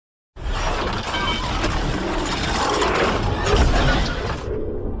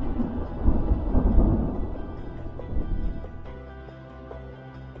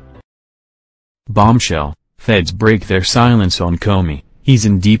Bombshell, feds break their silence on Comey, he's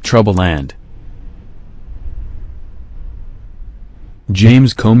in deep trouble and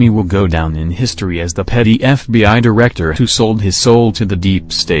James Comey will go down in history as the petty FBI director who sold his soul to the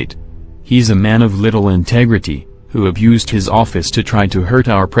deep state. He's a man of little integrity, who abused his office to try to hurt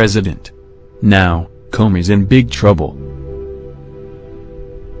our president. Now, Comey's in big trouble.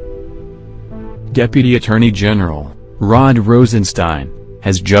 Deputy Attorney General Rod Rosenstein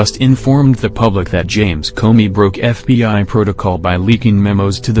has just informed the public that James Comey broke FBI protocol by leaking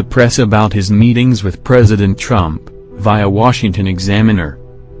memos to the press about his meetings with President Trump, via Washington Examiner.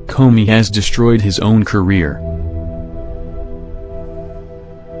 Comey has destroyed his own career.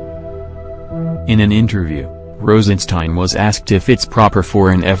 In an interview, Rosenstein was asked if it's proper for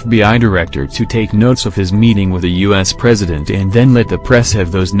an FBI director to take notes of his meeting with a U.S. president and then let the press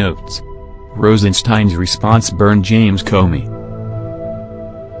have those notes. Rosenstein's response burned James Comey.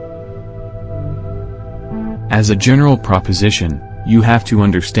 As a general proposition, you have to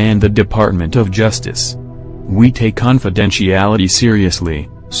understand the Department of Justice. We take confidentiality seriously,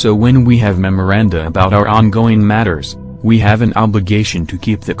 so when we have memoranda about our ongoing matters, we have an obligation to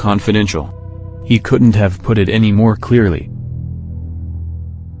keep that confidential. He couldn't have put it any more clearly.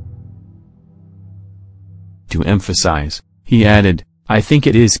 To emphasize, he added, "I think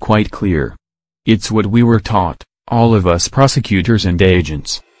it is quite clear. It's what we were taught, all of us prosecutors and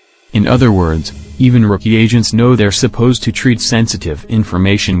agents. In other words, even rookie agents know they're supposed to treat sensitive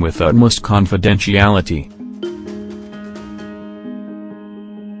information with utmost confidentiality."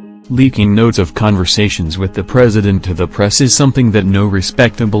 Leaking notes of conversations with the president to the press is something that no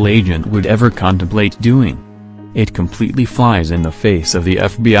respectable agent would ever contemplate doing. It completely flies in the face of the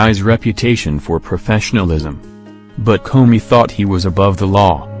FBI's reputation for professionalism. But Comey thought he was above the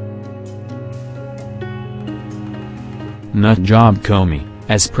law. Nutjob Comey,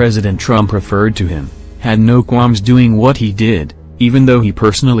 as President Trump referred to him, had no qualms doing what he did, even though he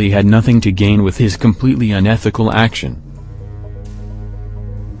personally had nothing to gain with his completely unethical action.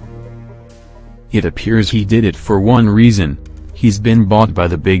 It appears he did it for one reason: he's been bought by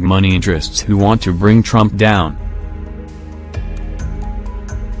the big money interests who want to bring Trump down.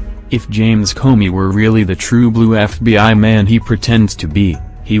 If James Comey were really the true blue FBI man he pretends to be,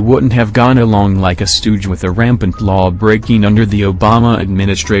 he wouldn't have gone along like a stooge with a rampant law-breaking under the Obama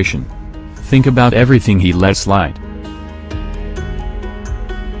administration. Think about everything he let slide.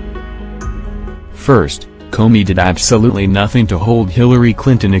 First, Comey did absolutely nothing to hold Hillary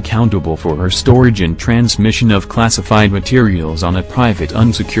Clinton accountable for her storage and transmission of classified materials on a private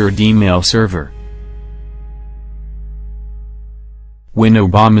unsecured email server. When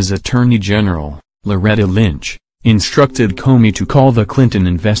Obama's Attorney General, Loretta Lynch, instructed Comey to call the Clinton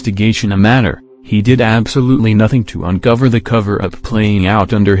investigation a matter, he did absolutely nothing to uncover the cover-up playing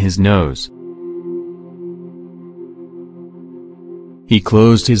out under his nose. He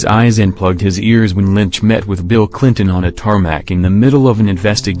closed his eyes and plugged his ears when Lynch met with Bill Clinton on a tarmac in the middle of an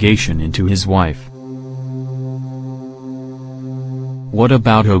investigation into his wife. What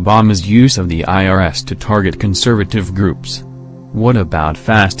about Obama's use of the IRS to target conservative groups? What about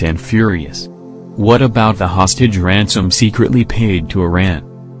Fast and Furious? What about the hostage ransom secretly paid to Iran?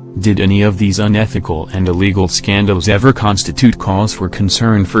 Did any of these unethical and illegal scandals ever constitute cause for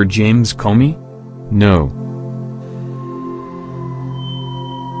concern for James Comey? No.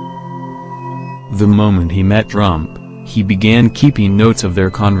 The moment he met Trump, he began keeping notes of their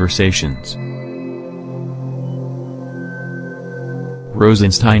conversations.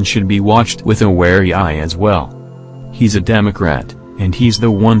 Rosenstein should be watched with a wary eye as well. He's a Democrat, and he's the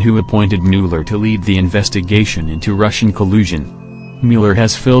one who appointed Mueller to lead the investigation into Russian collusion. Mueller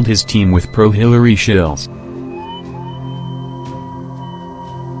has filled his team with pro-Hillary shills.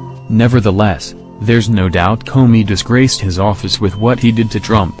 Nevertheless, there's no doubt Comey disgraced his office with what he did to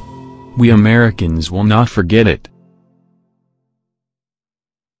Trump. We Americans will not forget it.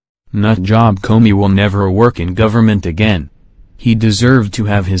 Nutjob Comey will never work in government again. He deserved to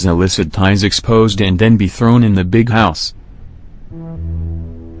have his illicit ties exposed and then be thrown in the big house.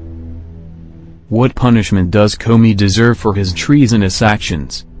 What punishment does Comey deserve for his treasonous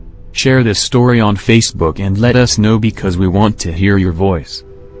actions? Share this story on Facebook and let us know because we want to hear your voice.